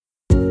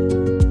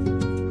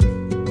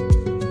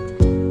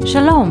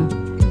Shalom,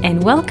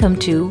 and welcome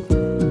to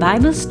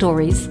Bible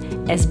Stories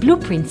as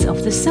Blueprints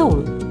of the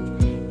Soul,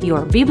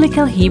 your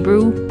Biblical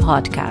Hebrew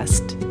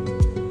podcast.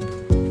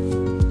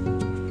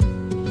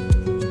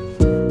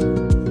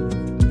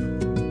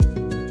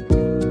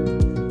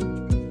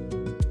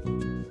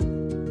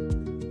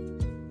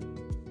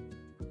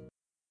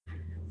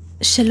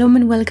 Shalom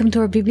and welcome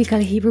to our Biblical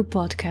Hebrew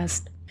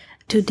podcast.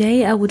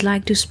 Today I would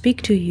like to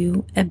speak to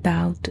you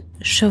about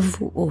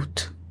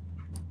Shavuot.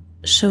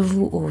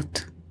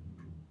 Shavuot.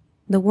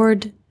 The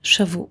word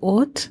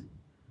Shavuot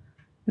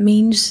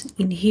means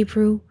in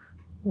Hebrew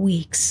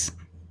weeks.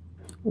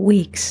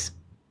 Weeks.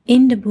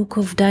 In the book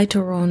of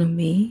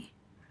Deuteronomy,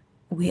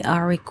 we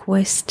are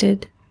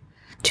requested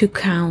to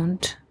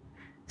count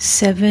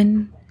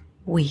 7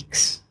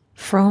 weeks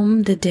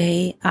from the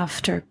day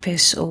after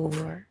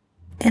Passover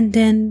and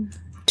then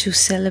to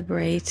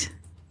celebrate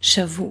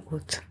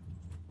Shavuot.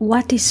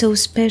 What is so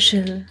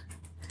special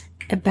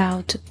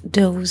about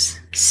those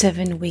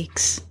 7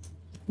 weeks?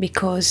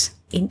 Because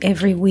in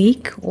every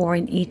week or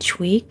in each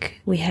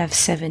week we have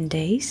 7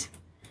 days,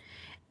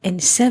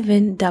 and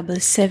 7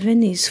 double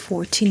 7 is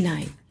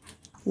 49.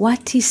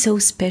 What is so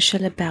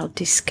special about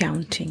this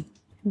counting?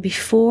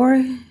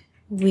 Before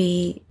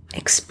we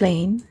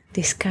explain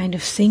this kind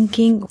of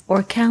thinking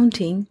or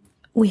counting,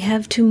 we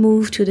have to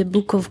move to the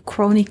book of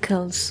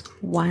Chronicles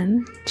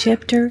 1,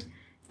 chapter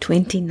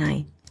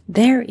 29.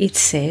 There it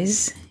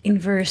says in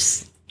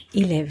verse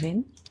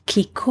 11,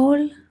 Ki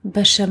kol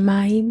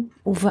bashamayim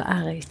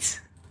uva'aretz.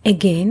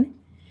 Again,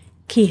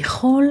 Ki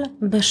kol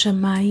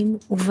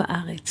bashamayim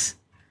uva'aretz.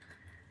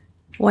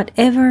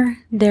 Whatever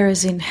there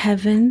is in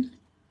heaven,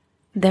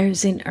 there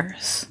is in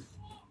earth.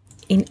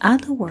 In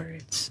other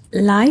words,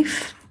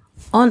 life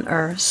on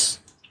earth,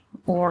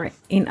 or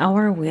in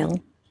our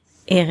will,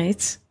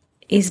 Eretz,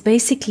 is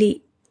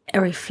basically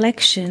a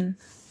reflection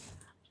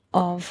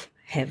of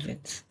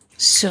heavens.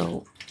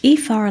 So,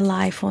 if our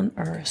life on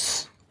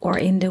earth or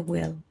in the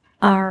will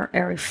are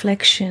a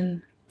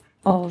reflection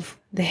of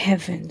the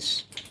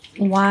heavens,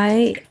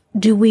 why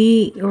do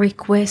we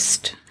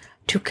request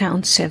to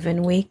count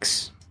 7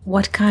 weeks?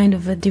 What kind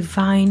of a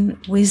divine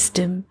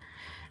wisdom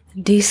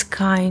this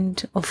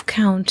kind of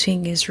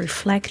counting is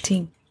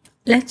reflecting?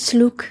 Let's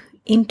look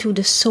into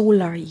the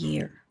solar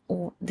year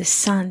or the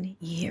sun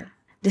year.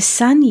 The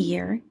sun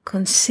year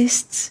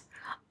consists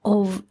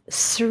of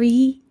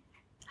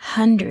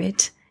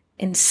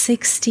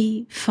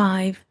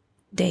 365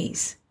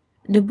 days.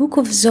 The book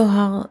of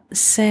Zohar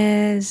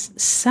says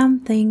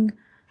something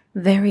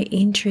very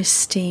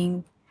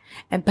interesting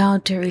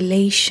about the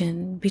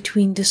relation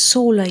between the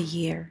solar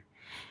year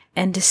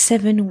and the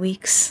 7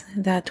 weeks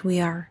that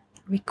we are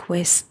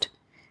requested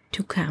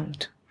to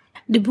count.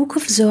 The book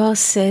of Zohar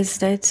says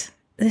that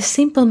the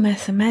simple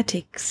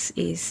mathematics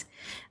is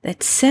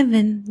that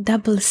 7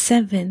 double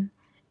 7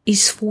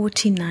 is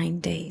 49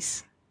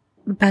 days.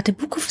 But the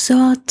book of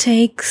Zohar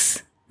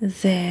takes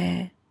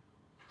the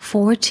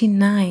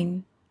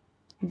 49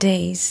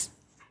 days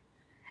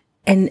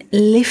and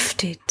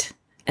lift it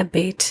a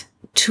bit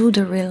to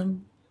the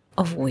realm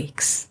of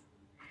weeks.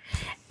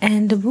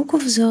 And the book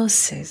of Zohar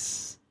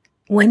says,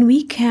 when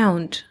we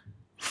count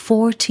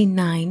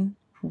 49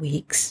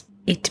 weeks,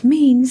 it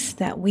means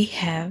that we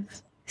have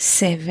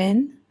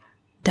 7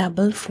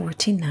 double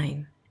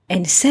 49.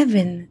 And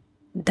 7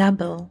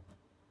 double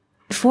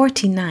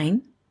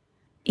 49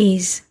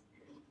 is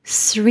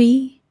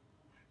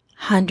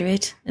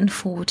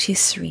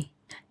 343.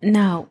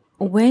 Now,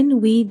 when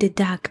we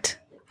deduct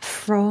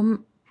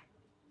from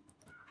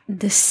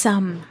the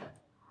sum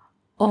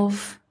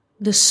of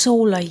the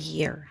solar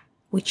year,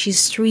 which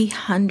is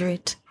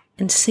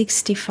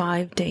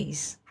 365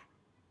 days,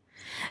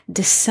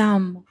 the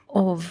sum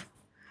of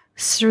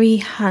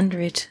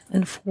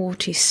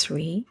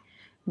 343,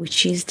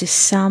 which is the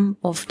sum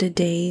of the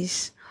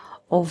days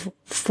of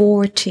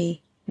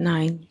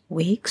 49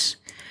 weeks,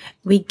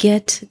 we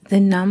get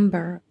the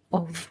number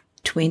of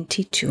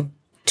 22.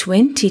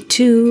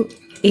 22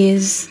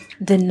 is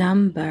the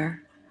number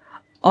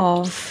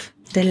of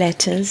the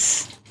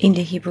letters in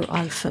the Hebrew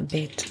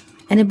alphabet.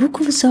 And the book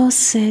of Zohar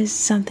says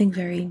something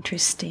very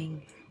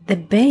interesting. The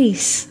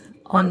base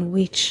on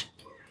which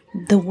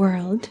the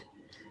world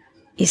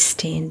is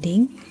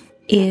standing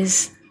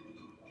is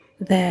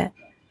the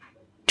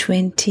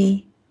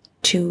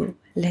 22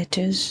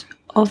 letters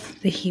of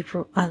the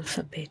Hebrew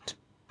alphabet.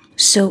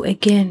 So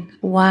again,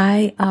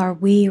 why are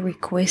we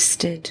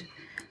requested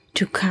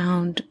to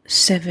count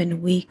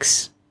 7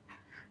 weeks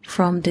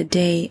from the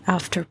day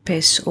after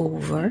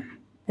Passover?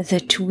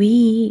 That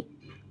we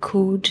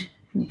could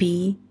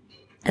be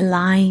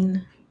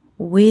aligned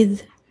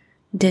with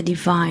the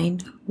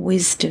divine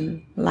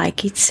wisdom,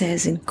 like it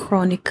says in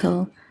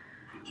Chronicle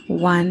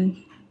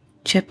 1,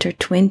 chapter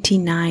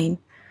 29,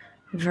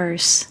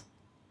 verse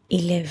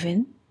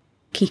 11,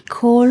 Ki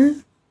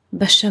kol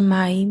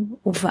bashamayim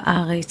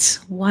uva'aretz.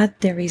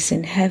 What there is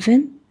in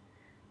heaven,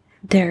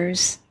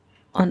 there's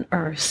on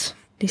earth.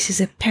 This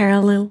is a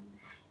parallel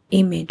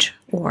image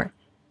or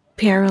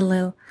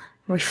parallel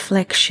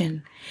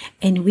reflection,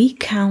 and we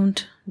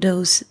count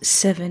those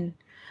 7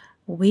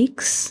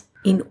 weeks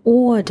in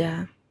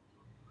order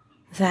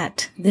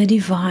that the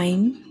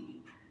divine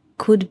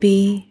could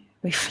be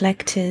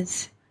reflected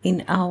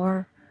in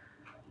our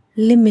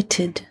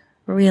limited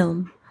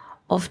realm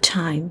of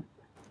time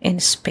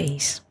and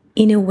space.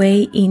 In a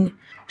way, in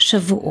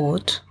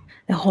Shavuot,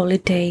 the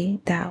holiday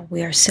that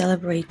we are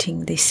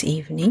celebrating this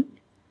evening,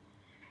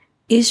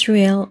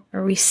 Israel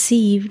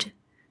received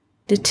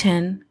the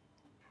 10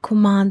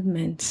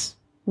 commandments,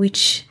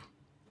 which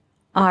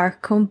are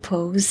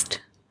composed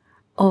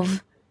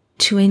of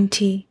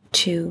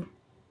 22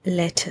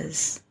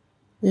 letters.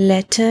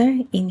 Letter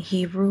in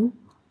Hebrew,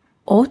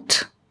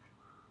 ot,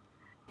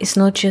 is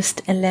not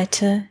just a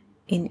letter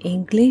in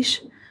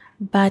English,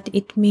 but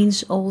it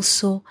means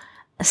also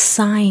a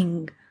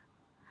sign,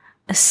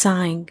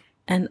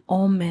 an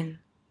omen,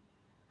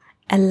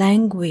 a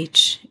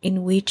language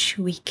in which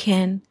we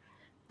can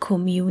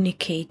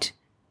communicate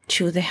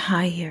to the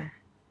higher.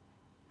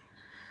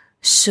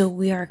 So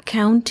we are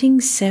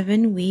counting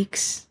 7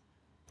 weeks.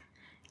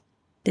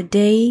 The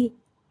day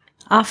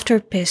after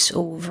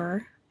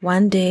Passover,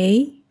 1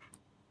 day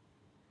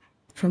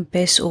from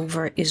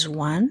Passover is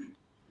 1,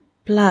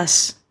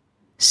 plus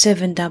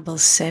 7 double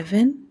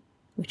 7,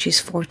 which is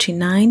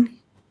 49.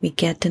 We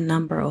get the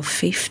number of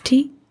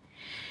 50.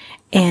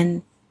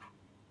 And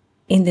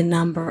in the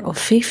number of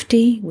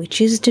 50,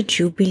 which is the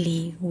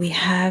Jubilee, we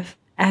have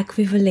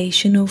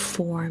equivalation of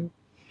form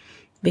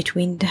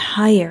between the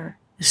higher,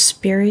 the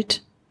spirit,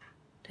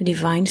 the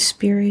divine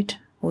spirit,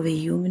 or the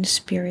human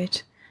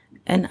spirit,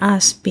 and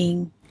us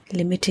being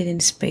limited in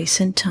space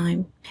and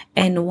time.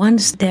 And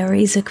once there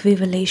is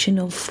equivalation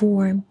of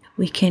form,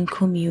 we can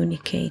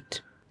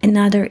communicate.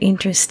 Another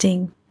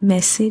interesting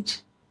message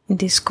in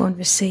this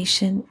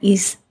conversation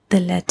is the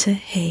letter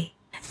He.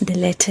 The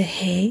letter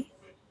He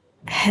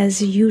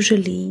has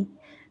usually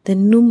the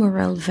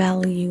numeral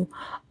value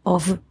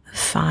of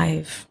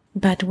 5.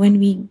 But when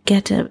we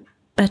get a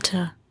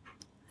better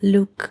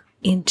look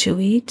into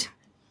it,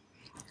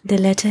 the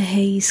letter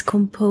He is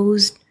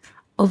composed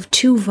of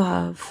 2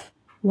 vav,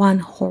 1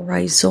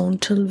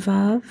 horizontal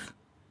vav,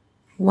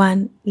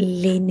 1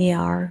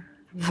 linear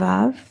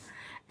vav,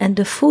 and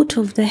the foot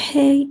of the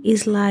He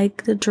is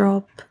like the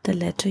drop, the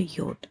letter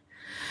Yod.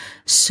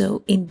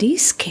 So in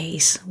this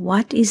case,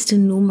 what is the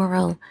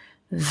numeral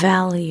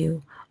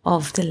value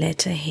of the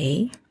letter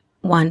He?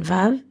 1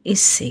 vav is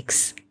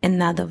 6,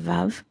 another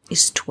vav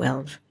is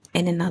 12,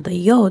 and another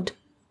Yod,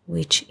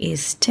 which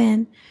is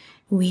 10,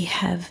 we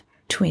have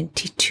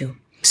 22.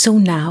 So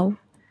now,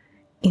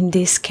 in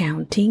this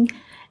counting,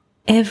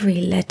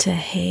 every letter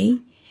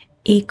He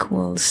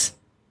equals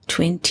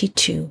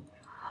 22,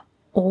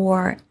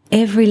 or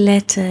every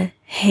letter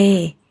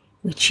He,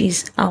 which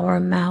is our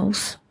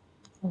mouth,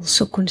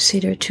 also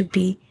considered to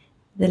be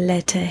the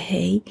letter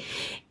He,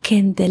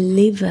 can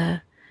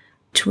deliver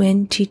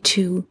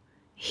 22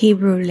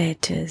 Hebrew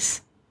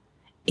letters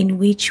in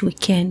which we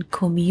can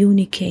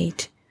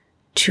communicate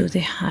to the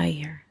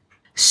higher.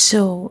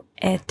 So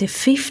at the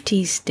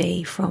 50th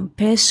day from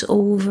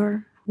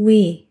Passover,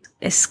 we,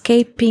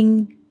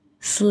 escaping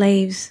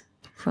slaves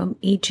from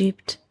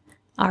Egypt,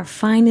 are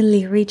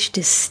finally reached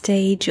the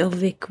stage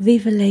of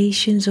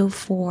equivalations of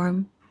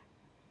form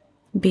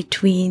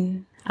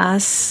between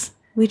us,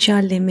 which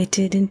are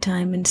limited in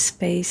time and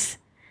space,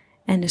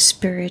 and the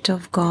Spirit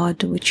of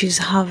God, which is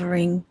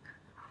hovering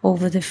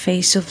over the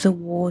face of the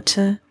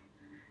water,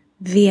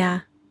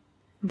 via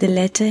the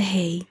letter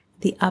He,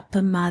 the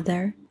upper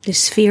mother, the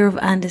sphere of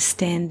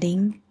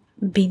understanding,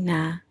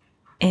 Binah,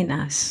 and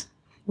us.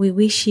 We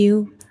wish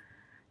you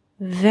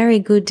a very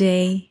good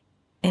day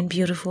and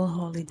beautiful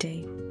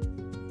holiday.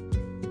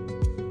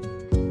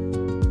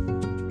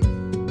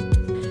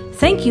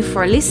 Thank you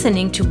for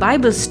listening to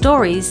Bible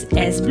Stories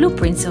as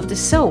Blueprints of the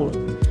Soul.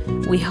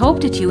 We hope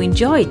that you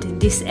enjoyed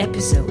this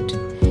episode.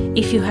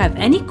 If you have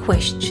any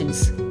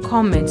questions,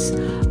 comments,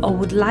 or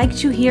would like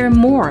to hear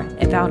more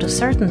about a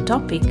certain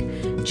topic,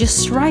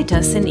 just write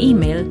us an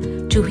email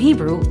to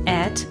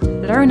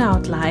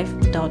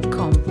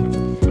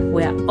hebrew@learnoutlive.com.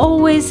 We are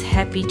always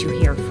happy to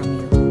hear from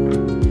you.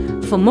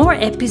 For more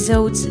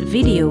episodes,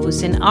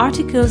 videos, and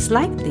articles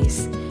like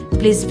this,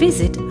 please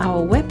visit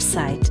our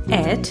website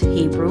at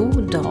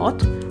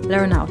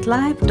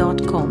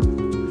hebrew.learnoutlive.com.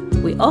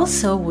 We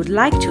also would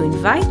like to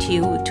invite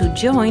you to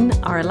join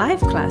our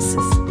live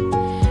classes.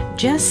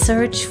 Just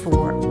search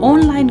for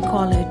Online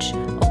College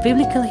of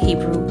Biblical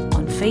Hebrew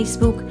on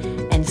Facebook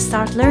and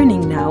start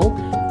learning now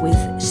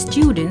with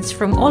students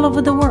from all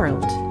over the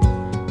world.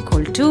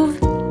 Kol Tuv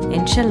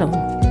and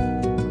Shalom.